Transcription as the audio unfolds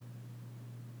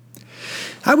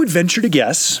I would venture to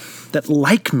guess that,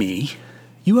 like me,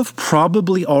 you have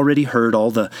probably already heard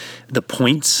all the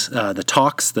points, the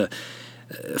talks, the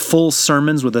full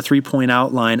sermons with a 3-point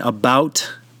outline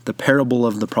about the parable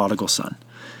of the prodigal son.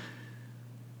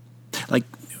 Like,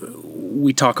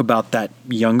 we talk about that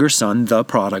younger son, the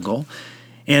prodigal,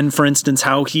 and for instance,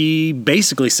 how he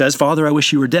basically says, "Father, I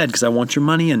wish you were dead because I want your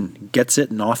money," and gets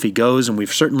it, and off he goes. And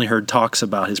we've certainly heard talks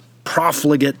about his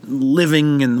profligate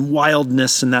living and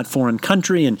wildness in that foreign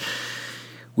country, and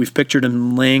we've pictured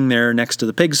him laying there next to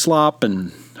the pig slop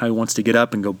and how he wants to get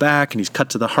up and go back, and he's cut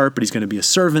to the heart, but he's going to be a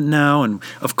servant now. And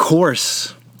of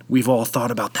course, we've all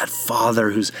thought about that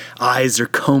father whose eyes are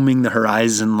combing the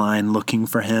horizon line looking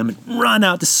for him and run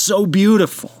out. This is so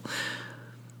beautiful.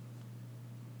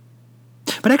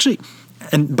 But actually,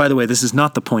 and by the way, this is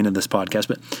not the point of this podcast,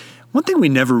 but one thing we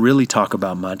never really talk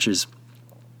about much is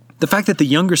the fact that the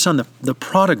younger son, the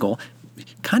prodigal,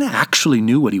 kind of actually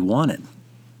knew what he wanted.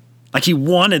 Like, he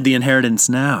wanted the inheritance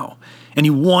now, and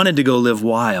he wanted to go live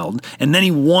wild, and then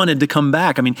he wanted to come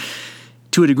back. I mean,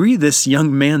 to a degree, this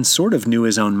young man sort of knew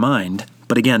his own mind,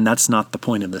 but again, that's not the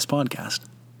point of this podcast.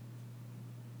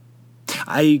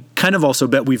 I kind of also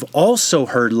bet we've also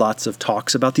heard lots of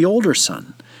talks about the older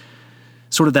son,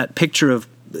 sort of that picture of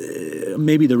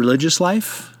maybe the religious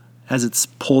life as it's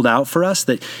pulled out for us,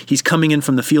 that he's coming in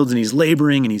from the fields and he's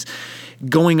laboring and he's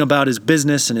going about his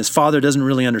business, and his father doesn't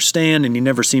really understand and he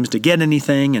never seems to get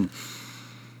anything. And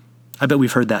I bet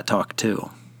we've heard that talk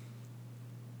too.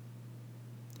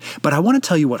 But I want to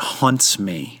tell you what haunts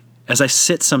me as I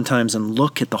sit sometimes and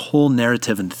look at the whole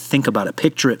narrative and think about it,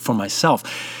 picture it for myself.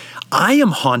 I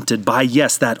am haunted by,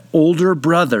 yes, that older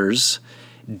brother's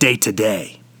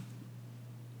day-to-day.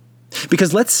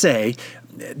 Because let's say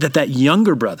that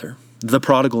younger brother, the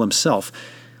prodigal himself,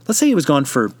 let's say he was gone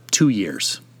for 2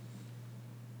 years.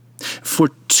 For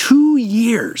 2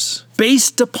 years,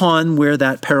 based upon where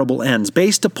that parable ends,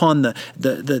 based upon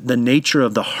the nature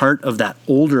of the heart of that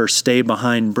older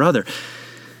stay-behind brother,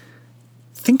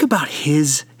 think about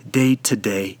his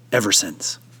day-to-day ever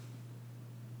since.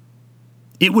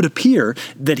 It would appear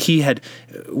that he had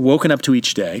woken up to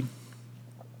each day,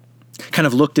 kind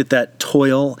of looked at that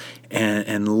toil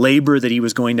and labor that he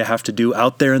was going to have to do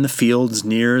out there in the fields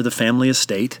near the family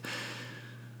estate.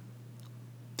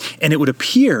 And it would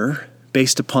appear,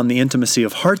 based upon the intimacy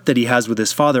of heart that he has with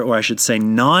his father, or I should say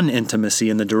non-intimacy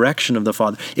in the direction of the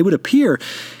father, it would appear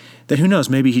that, who knows,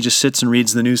 maybe he just sits and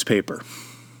reads the newspaper.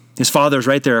 His father's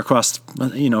right there across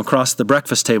the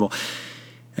breakfast table,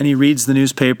 and he reads the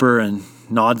newspaper and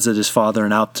nods at his father,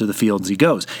 and out to the fields he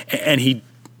goes. And he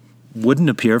wouldn't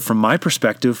appear, from my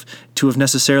perspective, to have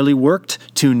necessarily worked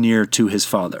too near to his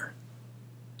father.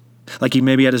 Like he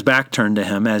maybe had his back turned to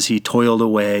him as he toiled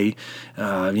away,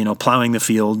 plowing the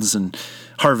fields and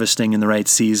harvesting in the right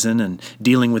season and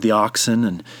dealing with the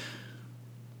oxen.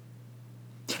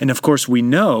 And of course we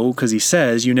know, because he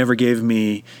says, "You never gave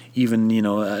me even,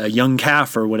 a young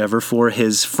calf or whatever for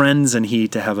his friends and he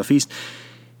to have a feast."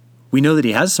 We know that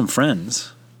he has some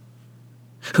friends.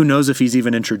 Who knows if he's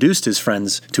even introduced his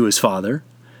friends to his father?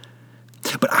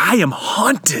 But I am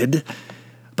haunted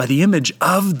by the image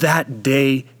of that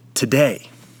day today.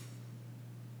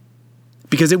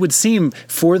 Because it would seem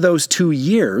for those 2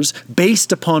 years,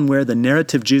 based upon where the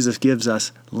narrative Jesus gives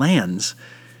us lands,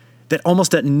 that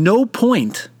almost at no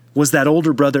point was that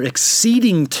older brother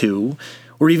acceding to,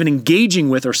 or even engaging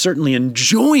with, or certainly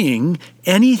enjoying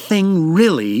anything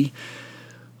really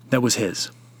that was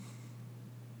his.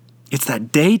 It's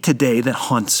that day-to-day that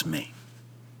haunts me.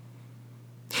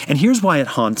 And here's why it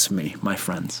haunts me, my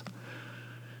friends.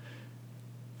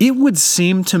 It would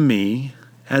seem to me,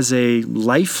 as a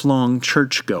lifelong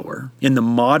churchgoer in the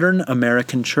modern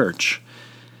American church,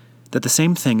 that the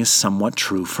same thing is somewhat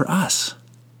true for us.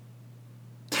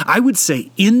 I would say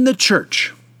in the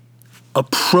church,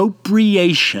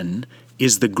 appropriation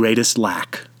is the greatest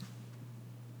lack.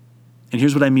 And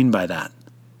here's what I mean by that.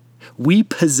 We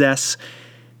possess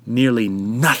nearly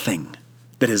nothing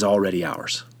that is already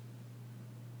ours.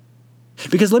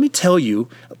 Because let me tell you,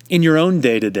 in your own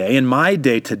day-to-day, in my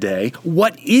day-to-day,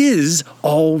 what is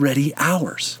already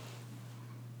ours?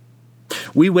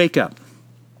 We wake up.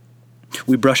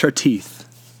 We brush our teeth.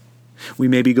 We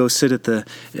maybe go sit at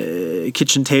the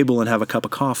kitchen table and have a cup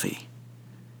of coffee.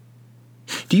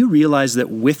 Do you realize that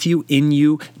with you, in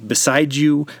you, beside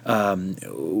you,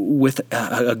 with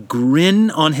a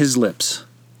grin on his lips,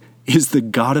 is the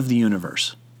God of the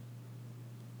universe?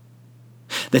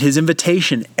 That his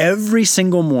invitation every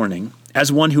single morning,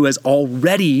 as one who has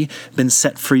already been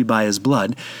set free by his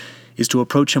blood, is to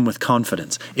approach him with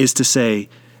confidence, is to say,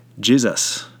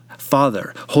 "Jesus,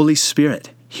 Father, Holy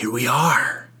Spirit, here we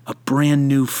are. a brand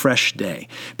new, fresh day.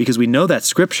 Because we know that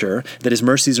scripture, that his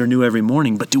mercies are new every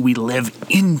morning, but do we live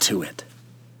into it?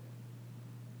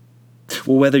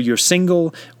 Well, whether you're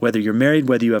single, whether you're married,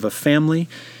 whether you have a family,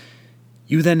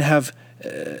 you then have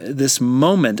this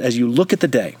moment as you look at the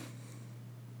day,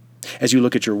 as you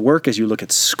look at your work, as you look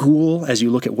at school, as you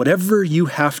look at whatever you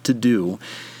have to do,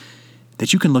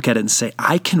 that you can look at it and say,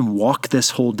 I can walk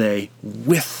this whole day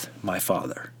with my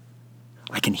Father.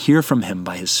 I can hear from him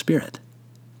by his Spirit.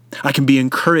 I can be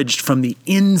encouraged from the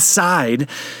inside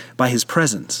by his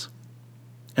presence.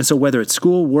 And so whether it's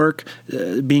school, work,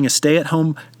 being a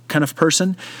stay-at-home kind of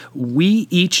person, we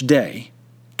each day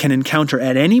can encounter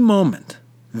at any moment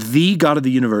the God of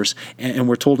the universe, and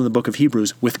we're told in the book of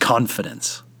Hebrews, with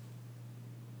confidence.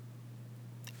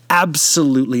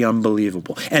 Absolutely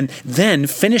unbelievable. And then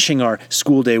finishing our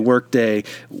school day, work day,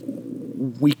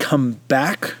 we come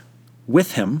back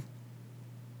with him.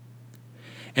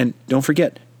 And don't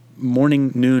forget,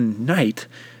 morning, noon, night,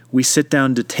 we sit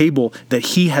down to table that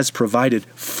he has provided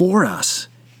for us.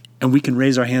 And we can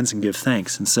raise our hands and give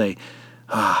thanks and say,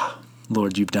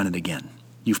 Lord, you've done it again.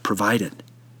 You've provided.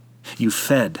 You've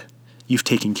fed. You've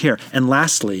taken care. And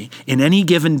lastly, in any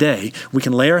given day, we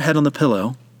can lay our head on the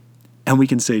pillow and we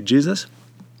can say, Jesus,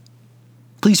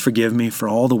 please forgive me for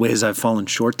all the ways I've fallen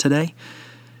short today.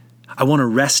 I want to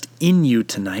rest in you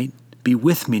tonight. Be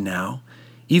with me now.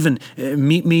 Even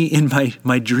meet me in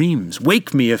my dreams.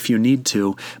 Wake me if you need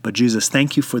to. But Jesus,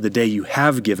 thank you for the day you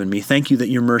have given me. Thank you that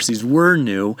your mercies were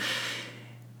new.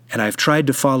 And I've tried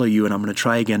to follow you, and I'm going to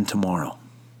try again tomorrow.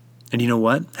 And you know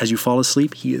what? As you fall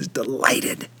asleep, he is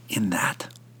delighted in that.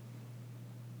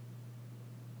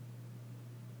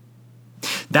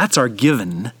 That's our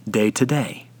given day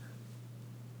today.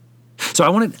 So I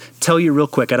want to tell you real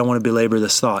quick, I don't want to belabor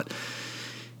this thought.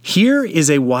 Here is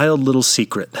a wild little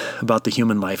secret about the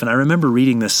human life. And I remember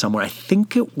reading this somewhere. I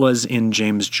think it was in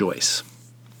James Joyce.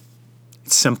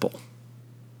 It's simple.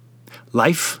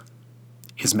 Life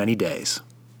is many days.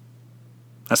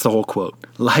 That's the whole quote.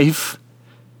 Life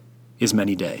is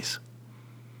many days.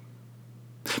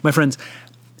 My friends,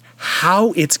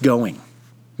 how it's going,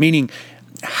 meaning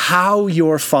how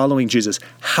you're following Jesus,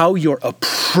 how you're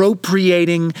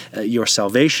appropriating your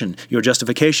salvation, your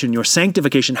justification, your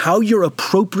sanctification, how you're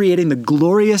appropriating the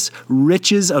glorious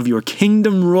riches of your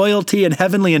kingdom royalty and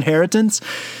heavenly inheritance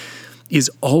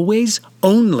is always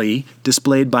only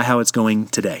displayed by how it's going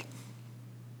today.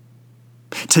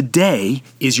 Today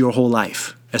is your whole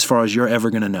life, as far as you're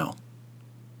ever going to know.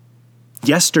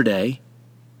 Yesterday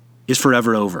is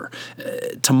forever over.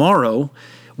 Tomorrow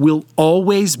will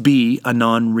always be a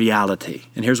non-reality.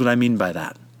 And here's what I mean by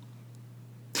that.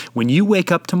 When you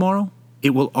wake up tomorrow,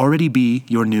 it will already be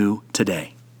your new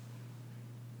today.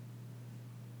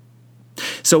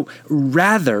 So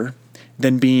rather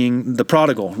than being the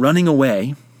prodigal, running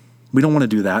away, we don't want to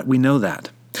do that. We know that.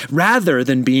 Rather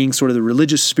than being sort of the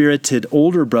religious spirited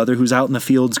older brother who's out in the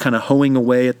fields kind of hoeing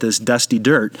away at this dusty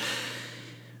dirt,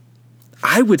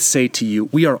 I would say to you,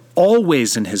 we are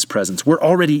always in his presence. We're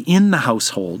already in the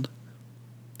household.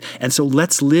 And so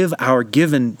let's live our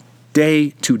given day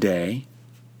to day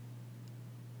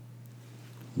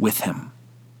with him,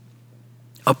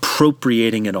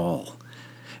 appropriating it all,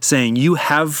 saying, you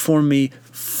have for me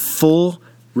full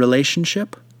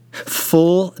relationship,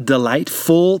 full delight,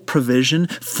 full provision,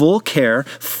 full care,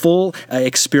 full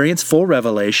experience, full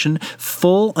revelation,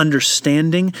 full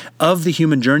understanding of the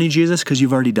human journey, Jesus, because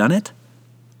you've already done it.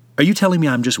 Are you telling me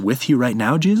I'm just with you right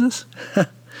now, Jesus?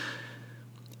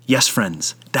 Yes,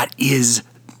 friends, that is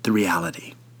the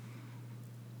reality.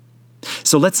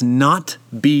 So let's not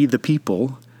be the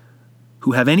people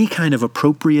who have any kind of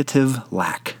appropriative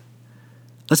lack.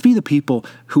 Let's be the people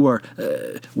who are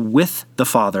with the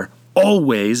Father,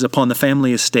 always upon the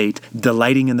family estate,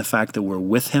 delighting in the fact that we're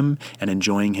with him and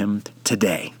enjoying him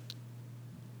today.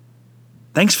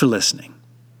 Thanks for listening.